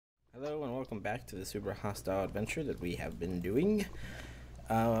Hello and welcome back to the super hostile adventure that we have been doing.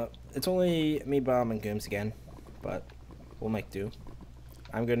 It's only me, Bomb, and Gooms again, but we'll make do.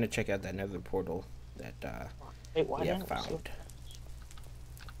 I'm going to check out that nether portal that we have found.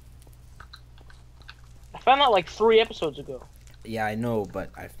 I found that like 3 episodes ago. Yeah, I know, but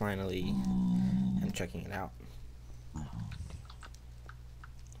I finally am checking it out.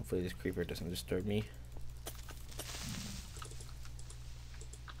 Hopefully this creeper doesn't disturb me.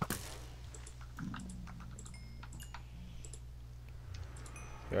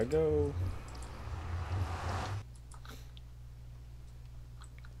 Here I go.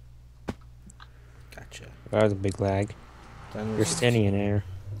 Gotcha. That was a big lag. You're standing in air.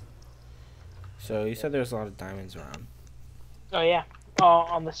 So you said there's a lot of diamonds around. Oh yeah,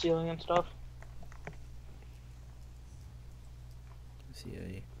 on the ceiling and stuff. I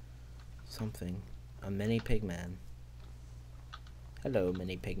see something. A mini pigman. Hello,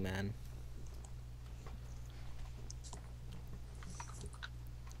 mini pigman.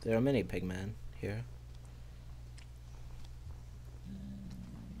 There are many pigmen here.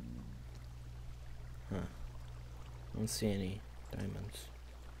 Huh. I don't see any diamonds.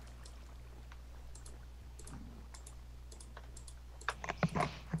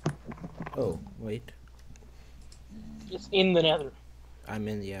 Oh, wait. It's in the nether. I'm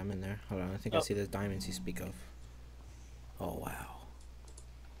in there. Hold on, I think I see the diamonds you speak of. Oh, wow.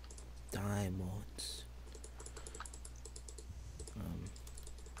 Diamonds.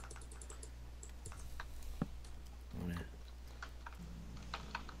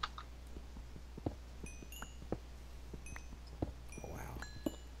 Oh, wow.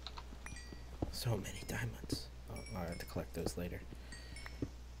 So many diamonds. Oh, I'll have to collect those later.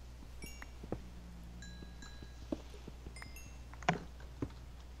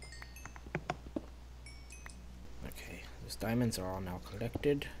 Okay, those diamonds are all now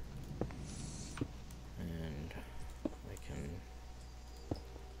collected. And I can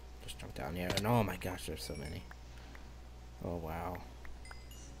just jump down here. And oh my gosh, there's so many. Oh wow.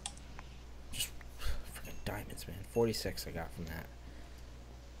 Just freaking diamonds, man. 46 I got from that.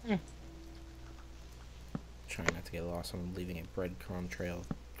 Trying not to get lost. I'm leaving a breadcrumb trail of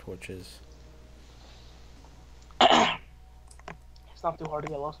torches. It's not too hard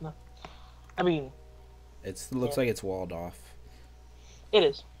to get lost now. I mean, It looks like it's walled off. it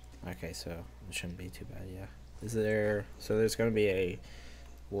is. Okay, so it shouldn't be too bad, yeah. Is there... So there's going to be a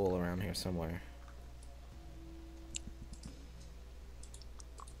wool around here somewhere.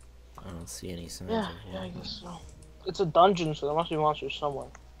 I don't see any signs of Yeah, I wool. guess so. It's a dungeon, so there must be monsters somewhere.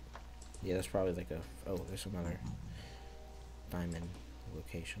 Yeah, there's probably like a... Oh, there's another diamond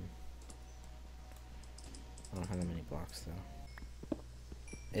location. I don't have that many blocks, though.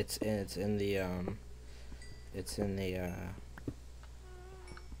 It's in the,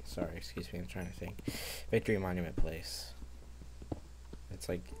 sorry, excuse me, I'm trying to think. Victory Monument Place. It's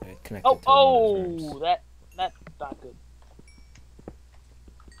like connected to one of those rooms. That's not good.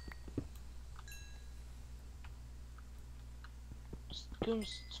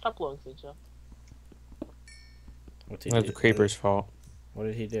 Stop blowing things up. What's he That's do? the creeper's fault. What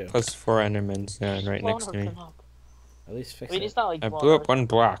did he do? Plus 4 endermans right Blowing next to me. everything up. At least fix I mean, it. it's not like I blowing blew up everything one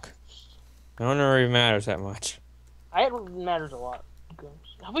block. I don't know if it matters that much. It matters a lot.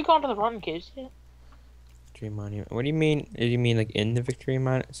 Have we gone to the rotten caves yet? Victory Monument. What do you mean? Do you mean like in the Victory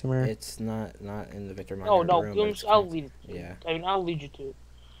Monument somewhere? It's not in the Victory Oh Monument no, room. Gooms, I'll lead it to you. Yeah. I mean, I'll lead you to it.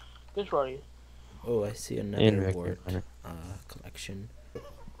 Gooms, where are you? Oh, I see In another Victory wart Monument. collection.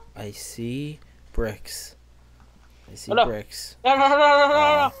 I see bricks. I see Oh, no. bricks.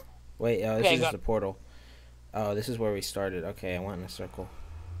 No. Wait, this Okay, is just a portal. Oh, this is where we started. Okay, I went in a circle.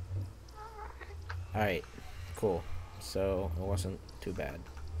 Alright, cool. So, it wasn't too bad.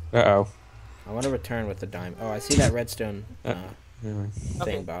 Uh-oh. I want to return with the dime. Oh, I see that redstone Never mind. thing,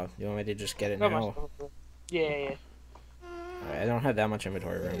 Okay. Bob. You want me to just get it No, now? Yeah. Alright, I don't have that much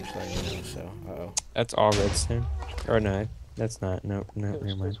inventory room, just letting you know, so, uh-oh. That's all redstone. Or no, that's not. No, never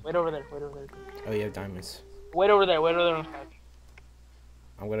mind. Wait over there. Oh, you have diamonds. Wait over there on the couch.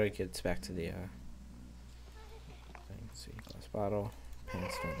 I'm gonna get back to the, thing. Let's see, glass bottle.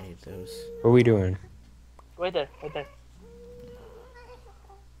 Pants don't need those. What are we doing? Right there. Oh, God.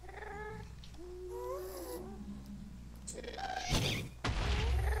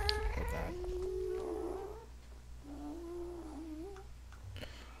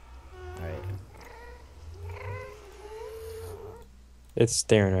 Alright. It's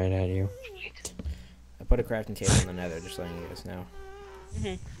staring right at you. I put a crafting table in the nether, just letting you guys know.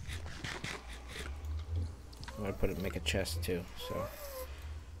 I'm gonna make a chest too, so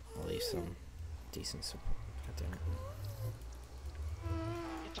I'll leave some decent support. God damn it.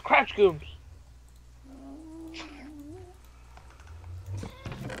 The crouch gooms.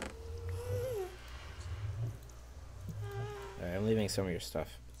 Alright, I'm leaving some of your stuff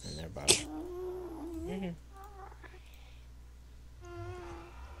in there, Bob. Mm-hmm.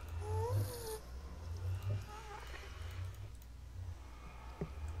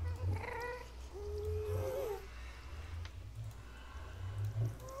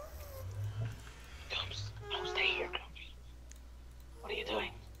 No, stay here, Gooms. What are you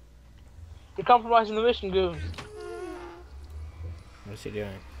doing? You're compromising the mission, Gooms. What's he doing?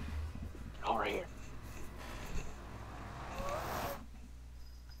 Over here.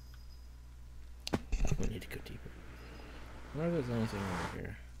 We need to go deeper. I wonder if there's anything over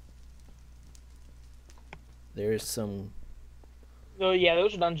here. There's some. Oh yeah,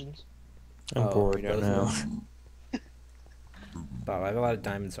 those are dungeons. I'm bored right those now. ones. Bob, I have a lot of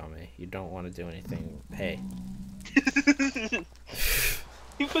diamonds on me. You don't want to do anything. Hey.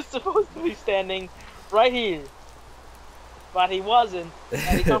 He was supposed to be standing right here, but he wasn't,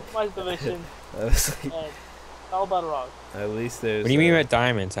 and he compromised the mission. I was like, And all about wrong. at least there's. What do you mean about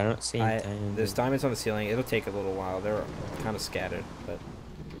diamonds? I don't see any diamonds. There's diamonds on the ceiling. It'll take a little while. They're kind of scattered, but.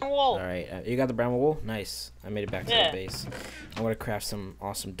 Wall. All right, you got the brown wool. Nice. I made it back to Yeah. the base. I'm gonna craft some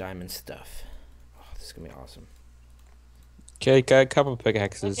awesome diamond stuff. Oh, this is gonna be awesome. Okay, got a couple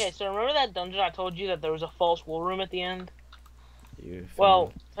pickaxes. Okay, so remember that dungeon I told you that there was a false wool room at the end? You Well,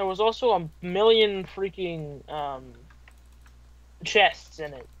 found- there was also a million freaking chests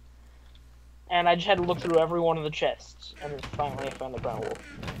in it. And I just had to look through every one of the chests. And then finally I found the brown wool.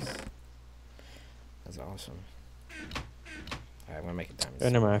 nice. That's awesome. Alright, I'm gonna make a diamond. Oh,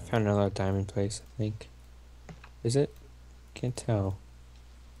 never mind. I found another diamond place, I think. Is it? Can't tell.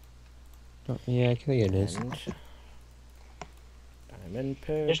 Oh, yeah, I think it is. Diamond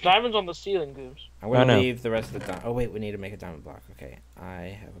pick. There's diamonds on the ceiling, Goose. I'm gonna know. leave the rest of the diamond. Oh wait, we need to make a diamond block. Okay,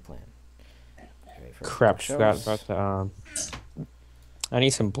 I have a plan. Okay, for Crap, forgot bookshelves. about the, I need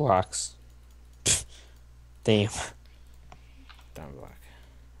some blocks. Damn. Diamond block.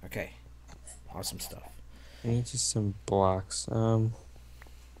 Okay, awesome stuff. I need just some blocks. I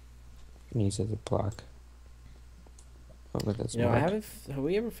need a block. Oh, but that's You know, I marked. haven't. Have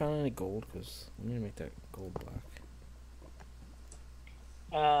we ever found any gold? Cause we need to make that gold block.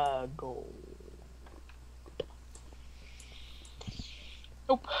 Gold.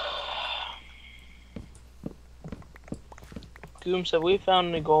 Nope. Goom said we found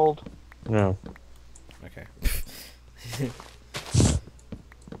any gold. No. Okay.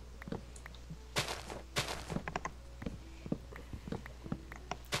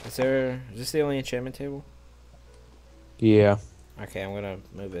 Is this the only enchantment table? Yeah. Okay, I'm gonna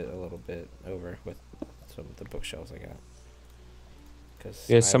move it a little bit over with some of the bookshelves I got. Cause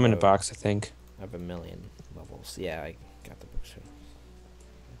There's some in the a- box, I think. I have a million levels. Yeah, I got the bookshelves.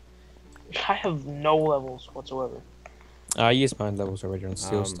 I have no levels whatsoever. I used my levels already on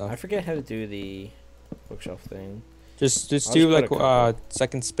steel I stuff. forget how to do the bookshelf thing. Just I'll do just put like a couple.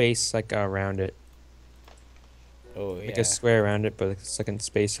 second space like around it. Oh yeah. Like a square around it, but like a second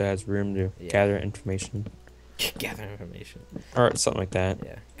space that has room to Yeah. gather information. Gather information. Or something like that.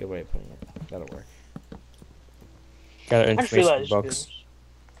 Yeah, good way of putting it. That'll work. Gather I just information realized, books.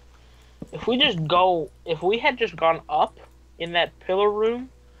 Goose, if we had just gone up in that pillar room,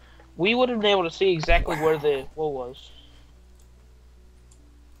 we would have been able to see exactly where the wool was.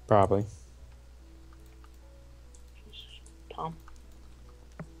 Probably. Tom,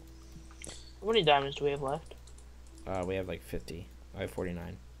 how many diamonds do we have left? We have like 50. I have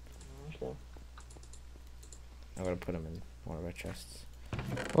 49. Okay. I'm gonna put them in one of our chests.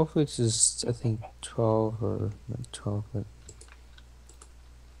 Hopefully it's just, I think, 12 or not 12, but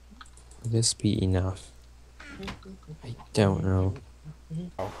will this be enough? I don't know.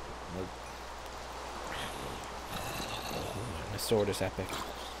 Oh, my sword is epic.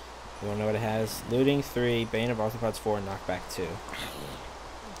 You wanna know what it has? Looting 3, Bane of Arthropods 4, and Knockback 2.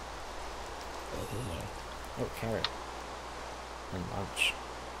 Oh, carrot. And lunch.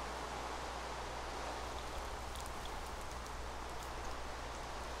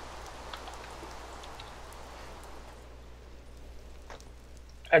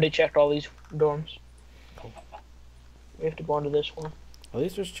 I already checked all these dorms. Cool. We have to go into this one. At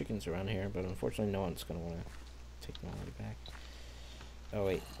least there's chickens around here, but unfortunately no one's gonna wanna take them all the way back. Oh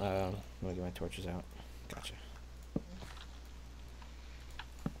wait, I'm gonna get my torches out. Gotcha.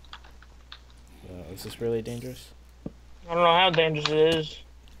 Is this really dangerous? I don't know how dangerous it is.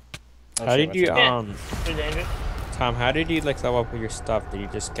 Oh, How shit, did you, watch out. Pretty dangerous. Tom, how did you, like, level up with your stuff? Did you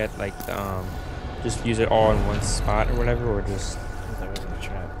just get, like, just use it all in one spot or whatever, or just... That wasn't a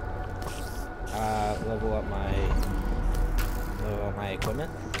trap. Level up my all my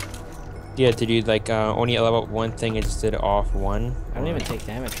equipment. Yeah, did you like only level up one thing and just did it off one? I don't even take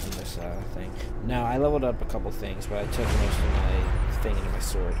damage from this thing. No, I leveled up a couple things, but I took most of my thing into my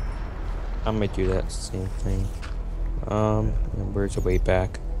sword. I might do that same thing. Where's the way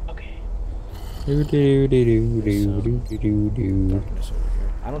back? Okay. Do do do do do do do do do. Darkness over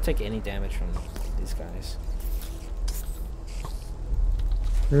here. I don't take any damage from these guys.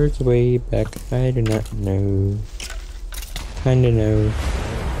 Where's the way back? I do not know. Kinda know.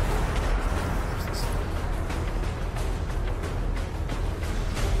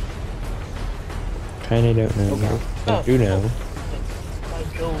 Kinda don't know. Okay. I do know. My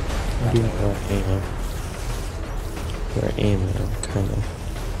God. I do know where I am. Where I am now, kinda.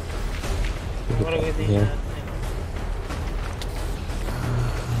 What are we doing? Yeah.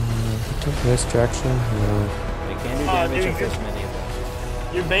 This direction? No. They can do damage if there's many of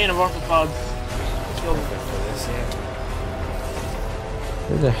them. You're bane of arthropods. Kill them. For this, yeah.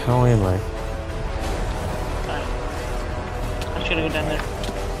 Where the hell am I? I'm just gonna go down there.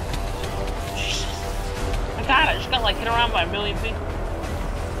 I got it. I just got like hit around by a million people.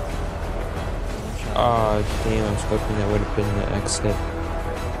 Oh, damn, I was hoping that would have been the exit.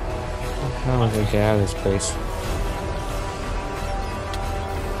 How am I gonna get out of this place?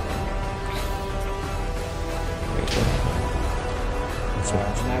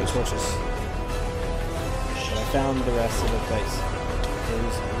 Now torches. But I found the rest of the place. It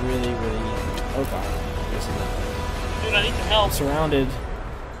was really, really... Oh god. There's another. Dude, I need some help. I'm surrounded.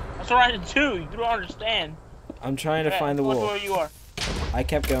 I'm surrounded too. You don't understand. I'm trying to Okay, find the look wool. where you are. I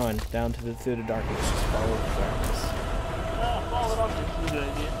kept going down to through the darkness. Just follow the darkness. Follow it up. This is a good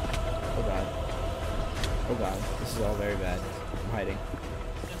idea. Oh god. Oh god. This is all very bad. I'm hiding.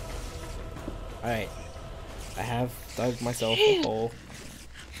 Alright. I have dug myself a hole.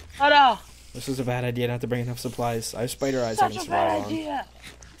 Oh no! This was a bad idea not to bring enough supplies. I have spider eyes I Such can a bad survive on. idea.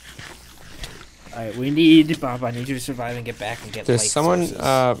 Alright, we need... Bob, I need you to survive and get back and get Does light someone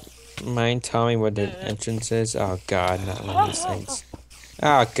sources. mind telling me what the entrance is? Oh god, not one of these things.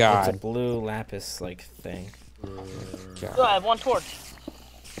 Oh It's a god. blue lapis like thing. Good, I God. have one torch.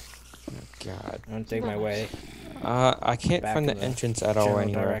 God. I'm gonna take my way I can't back find in the entrance at all general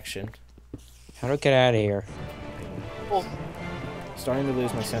anywhere. direction. How do I get out of here? Oh, Starting to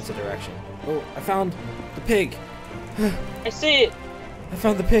lose my sense of direction. Oh, I found the pig! I see it. I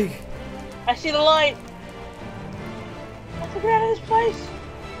found the pig! I see the light. Let's get out of this place.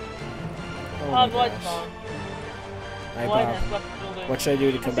 Oh Oh, my the light's gosh. gone. Hi, The light Bob. has left the building. What should I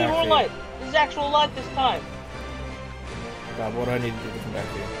do to I come see back more for you? light. This is actual light this time. Bob, what do I need to do to come back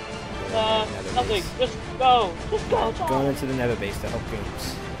for you? Nothing. Just go. Just go, Tom. Going into the nether base to help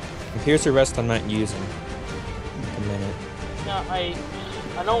games. Here's the rest I'm not using. A minute. No, I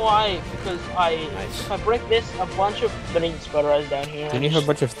know why. Because Nice. if I break this, a bunch of mini spider eyes down here. Didn't you have a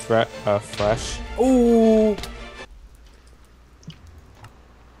bunch of flesh? Ooh!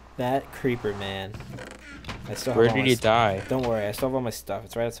 That creeper, man. I still have Where all did my you stuff. die? Don't worry, I still have all my stuff.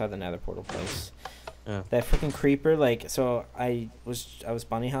 It's right outside the nether portal place. Oh. That freaking creeper, like, so I was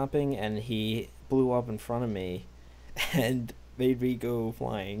bunny hopping and he blew up in front of me and made me go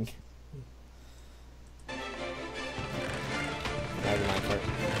flying. Never mind, part.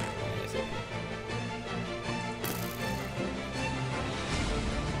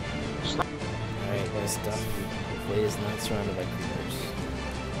 Alright, there's stuff. Hopefully it's not surrounded by creepers.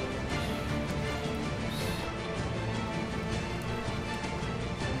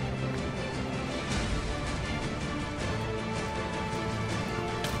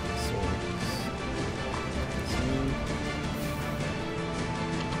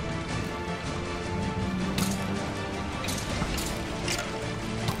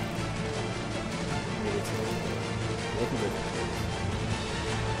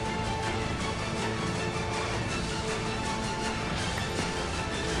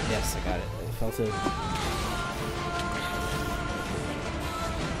 Yes, I got it. I felt it.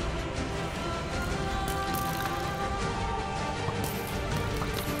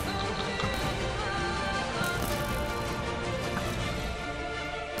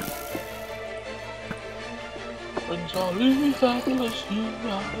 Things are really fabulous. You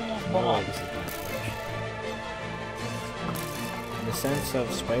are Oh, this is my flesh. In the sense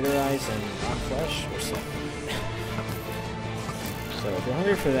of spider eyes and rock flesh, we're set. So if you're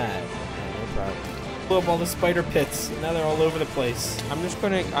hungry for that, yeah, no problem. Blew up all the spider pits. Now they're all over the place. I'm just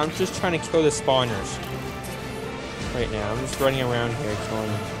trying to kill the spawners. Right now, I'm just running around here killing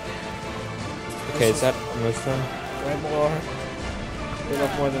them. Okay, is that most of them? Grab more. They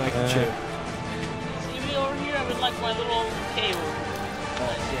left more than I can chew. See me over here? I'm in like my little cave.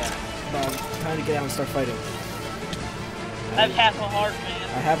 Yeah. Time to get out and start fighting. I have half a heart, man.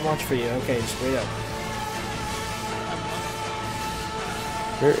 I have lunch for you. Okay, just wait up.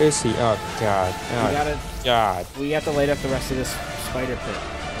 Where is he? Oh God. We Oh gotta. God. We have to light up the rest of this spider pit.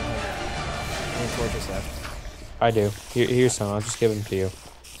 How many torches left? I do. Here's some. I'll just give them to you.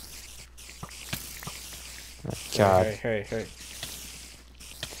 Oh, God. Hurry.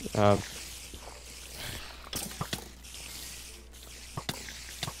 Ow.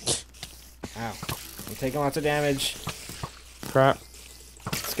 I'm taking lots of damage. Crap.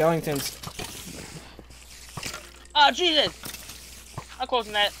 Skeletons. Oh, Jesus! I'm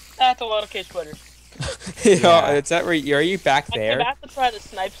closing that. That's a lot of cage spiders. Yeah. Is that where? Are you back I'm there? about to try to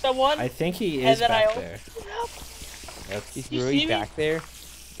snipe someone. I think he and is then back there. He's You see really me? back there?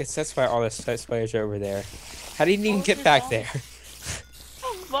 I guess that's why all the spiders are over there. How did he even get back there?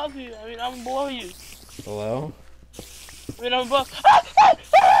 I'm above you. I mean, I'm below you. Below? I mean, I'm above.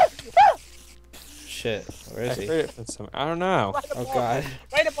 Shit. Where I is he? heard it from some. I don't know. Right Oh above God. you.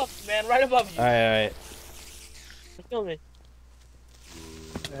 Right above you, man. Right above you. Alright. Kill me.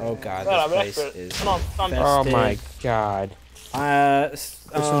 Oh God, Hold on, this I'm place is. Come on, come on. Oh Festive. my God. There's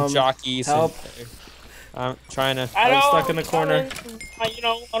There's some jockeys. help. I'm trying to. I'm stuck in the corner. You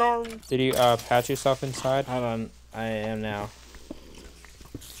know, unarmed. Did you patch yourself inside? Hold on. I am now.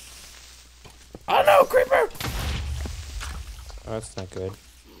 Oh no, creeper! Oh, that's not good.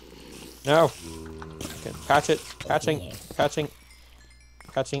 No. Okay, patch it. Patching.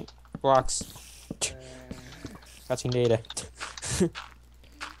 Blocks. Patching data.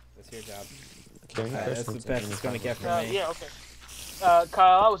 That's your job. Okay, That's the best it's gonna get from me. Yeah, okay.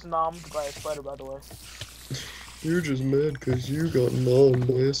 Kyle, I was nommed by a spider, by the way. You're just mad because you got gnawed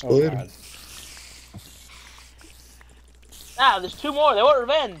by a Oh spider. God. Ah, there's two more. They want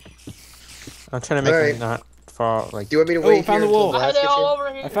revenge. I'm trying to make Alright. them not fall like. Do you want me to Oh, wait found here the until wool. the Ah, last they're gets all here?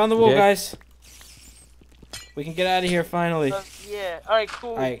 over here. I found the wool, Yeah. guys. We can get out of here finally. Yeah. All right,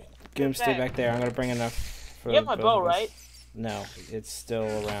 cool. Alright, Goom, stay back there. I'm gonna bring enough for You have my both bow, of us. right? No, it's still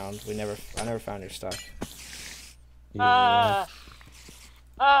around. I never found your stuff. Yeah.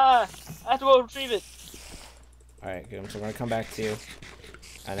 I have to go retrieve it. Alright, Goom, so we're gonna come back to you.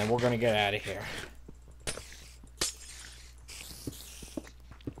 And then we're gonna get out of here.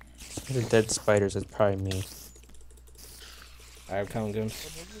 The dead spiders is probably me. Alright, I'm coming, Goom.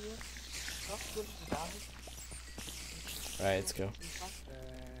 Alright, let's go.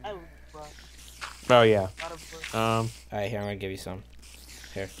 Oh yeah. Alright, here, I'm gonna give you some.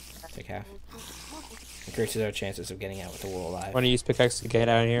 Here, take half. Increases our chances of getting out with the wool alive. Want to use pickaxe to get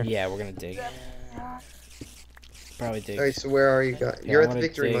out of here? Yeah, we're gonna dig. Probably dig Alright, so where are you guys? Yeah, You're I at the wanna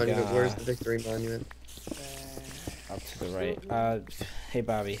victory dig, monument. Where's the victory monument? up to the right. Hey,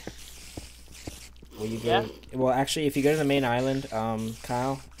 Bobby. Will you go? Yeah? Well, actually, if you go to the main island,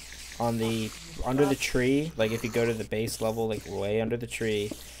 Kyle, on the under the tree, like if you go to the base level, like way under the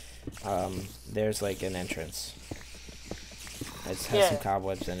tree, there's like an entrance. It has some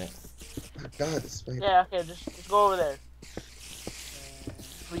cobwebs in it. Oh God, this spider. Yeah, okay, just go over there.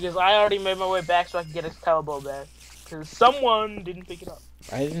 Because I already made my way back so I can get his bow back. Because someone didn't pick it up.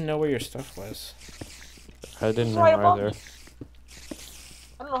 I didn't know where your stuff was. I didn't It's know right above either. me.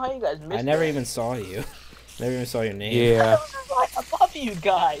 I don't know how you guys missed I never that. even saw you. Never even saw your name. Yeah, I was right above you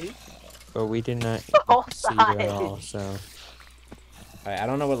guys. but we did not Oh, see you at all. nice. So. Alright, I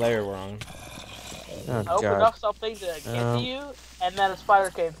don't know what layer we're on. Oh I opened God. up something to get to you, and then a spider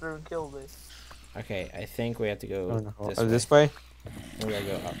came through and killed me. Okay, I think we have to go Oh, no. this Oh, way. this way. We gotta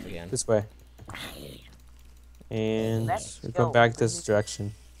go up again. This way. And Let's we go. go back this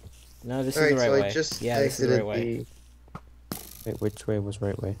direction. No, this Alright, is the right so way. I just Yeah, this is the exited right way. the. Wait, which way was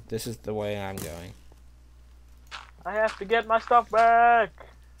right way? This is the way I'm going. I have to get my stuff back.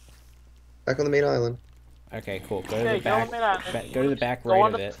 Back on the main island. Okay, cool. Go to Okay, the go on back. the main island. Go to the back Go right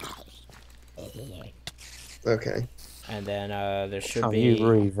on of the- it, Okay. and then there should Oh, be. you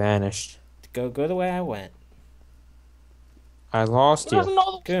really vanished. Go the way I went. I lost Who you. doesn't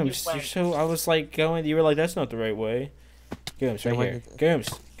know the Gooms, you're so. I was like going. You were like, that's not the right way. Gooms, right Then here. when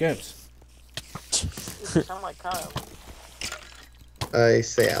Gooms. You sound like Kyle. I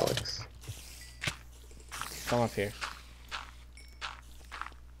say Alex. Come up here.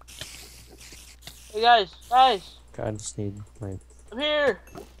 Hey guys, guys, God, I just need my. I'm here.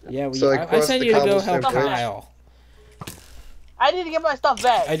 Yeah, So I I crossed sent the you to go help cobblestone bridge. Kyle. I need to get my stuff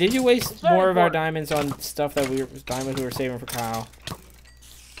back. Did you waste It's very more of our important. diamonds on stuff that diamonds we were saving for Kyle?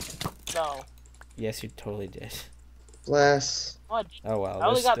 No. Yes, you totally did. Bless. What? Oh well. I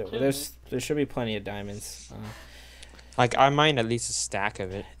only got two. There should be plenty of diamonds. Like, I mine at least a stack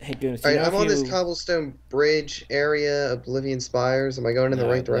of it. Hey, Gooms, do you Alright, know I'm if on this you- cobblestone bridge area, Oblivion Spires. Am I going in the No,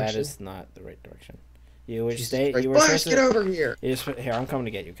 right direction? That is not the right direction. You would Jesus stay. Christ. You were Flash, supposed get to. over here! Here, I'm coming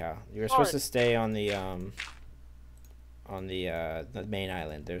to get you, Kyle. You were supposed to stay on the main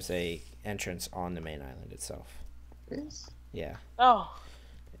island. There's a entrance on the main island itself. Yes. Yeah. Oh,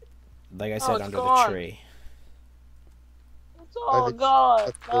 Like I said, it's under gone. the tree. it's all the- gone.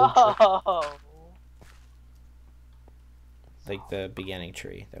 the gold tree. No. Like the beginning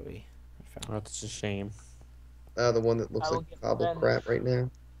tree that we found. Oh, that's a shame. The one that I looks will like get cobble revenge. crap right now.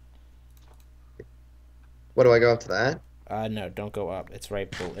 What, do I go up to that? No, don't go up. It's right.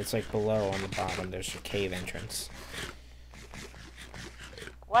 It's like below on the bottom. There's a cave entrance.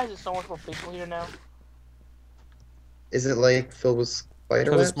 Why is there so much more people here now? Is it like filled with spider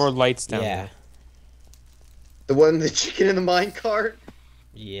Because webs? there's more lights down Yeah. there. The one, the chicken in the minecart?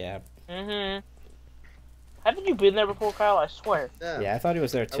 Yeah. Mm-hmm. Haven't you been there before, Kyle? I swear. No. Yeah, I thought he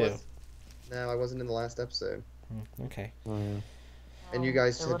was there I too. No, I wasn't in the last episode. Okay. Oh, yeah. And you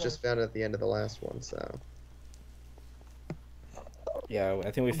guys Oh, had okay, just found it at the end of the last one, so. Yeah,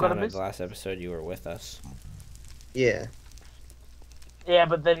 I think we I'm found gonna out miss- the last episode you were with us. Yeah. Yeah,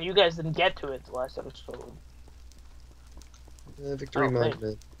 but then you guys didn't get to it the last episode. Victory Oh, thanks.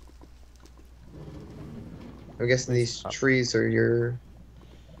 Monument. I'm guessing these trees are your.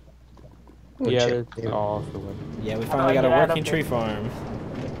 Ooh, Yeah, chicken. they're all for wood. Yeah, we finally got a working tree farm.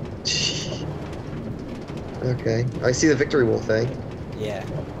 Okay. I see the victory wool thing. Yeah.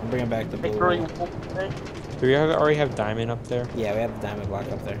 I'm bringing back the blue. Victory wool. Wolf thing. Do we already have diamond up there? Yeah, we have the diamond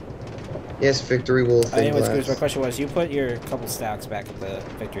block up there. Yes, victory wool thing. Anyways, Goose, my glass. question was, you put your couple stacks back at the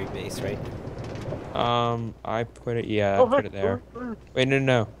victory base, right? I put it. Yeah, Oh, I put it there. Wait,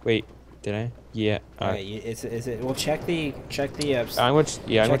 no. Wait, did I? Yeah. Okay, is it? Well, check the. I'm gonna.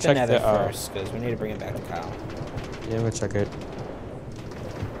 Yeah, I'm gonna check check nether the. first, because we need to bring it back to Kyle. Yeah, I'm gonna check it.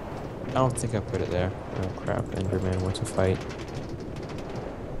 I don't think I put it there. Oh crap! Enderman wants to fight.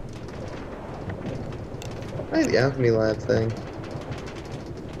 I have the alchemy lab thing.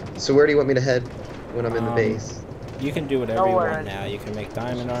 So where do you want me to head when I'm in the base? You can do whatever you Nowhere. want now. You can make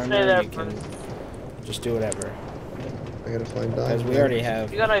diamond Stay armor. there You can first. just do whatever. I gotta find Because diamond. we already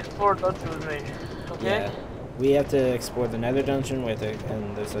have. You gotta explore dungeon with me. Okay? Yeah. We have to explore the nether dungeon with it,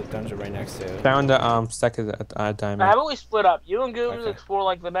 and there's a dungeon right next to it. Found a stack of diamond. How about we split up? You and Goons Okay. explore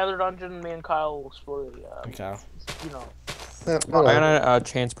like the nether dungeon, me and Kyle will explore the, Okay. you know. Oh, I'm gonna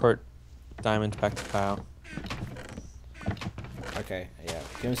transport diamonds back to Kyle. Okay, yeah.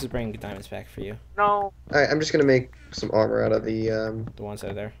 Goons is bringing diamonds back for you. No. Alright, I'm just gonna make some armor out of the, The ones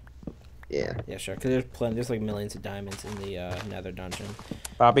that are there. yeah. Yeah, sure. Because there's plenty. There's like millions of diamonds in the nether dungeon.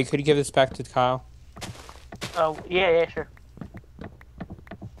 Bobby, could you give this back to Kyle? Oh, yeah, sure.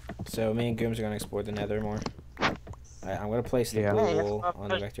 So me and Gooms are gonna explore the nether more. I'm gonna place the Yeah. blue Yeah, wool yeah. on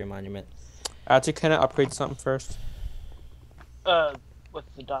the victory monument. Actually, can I upgrade something first? With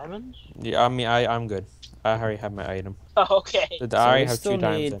the diamonds? Yeah, I mean, I'm good. I already have my item. Oh, okay. I So already we have still 2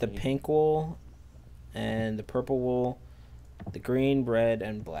 diamonds. need the pink wool, and the purple wool, the green, red,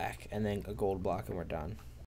 and black, and then a gold block, and we're done.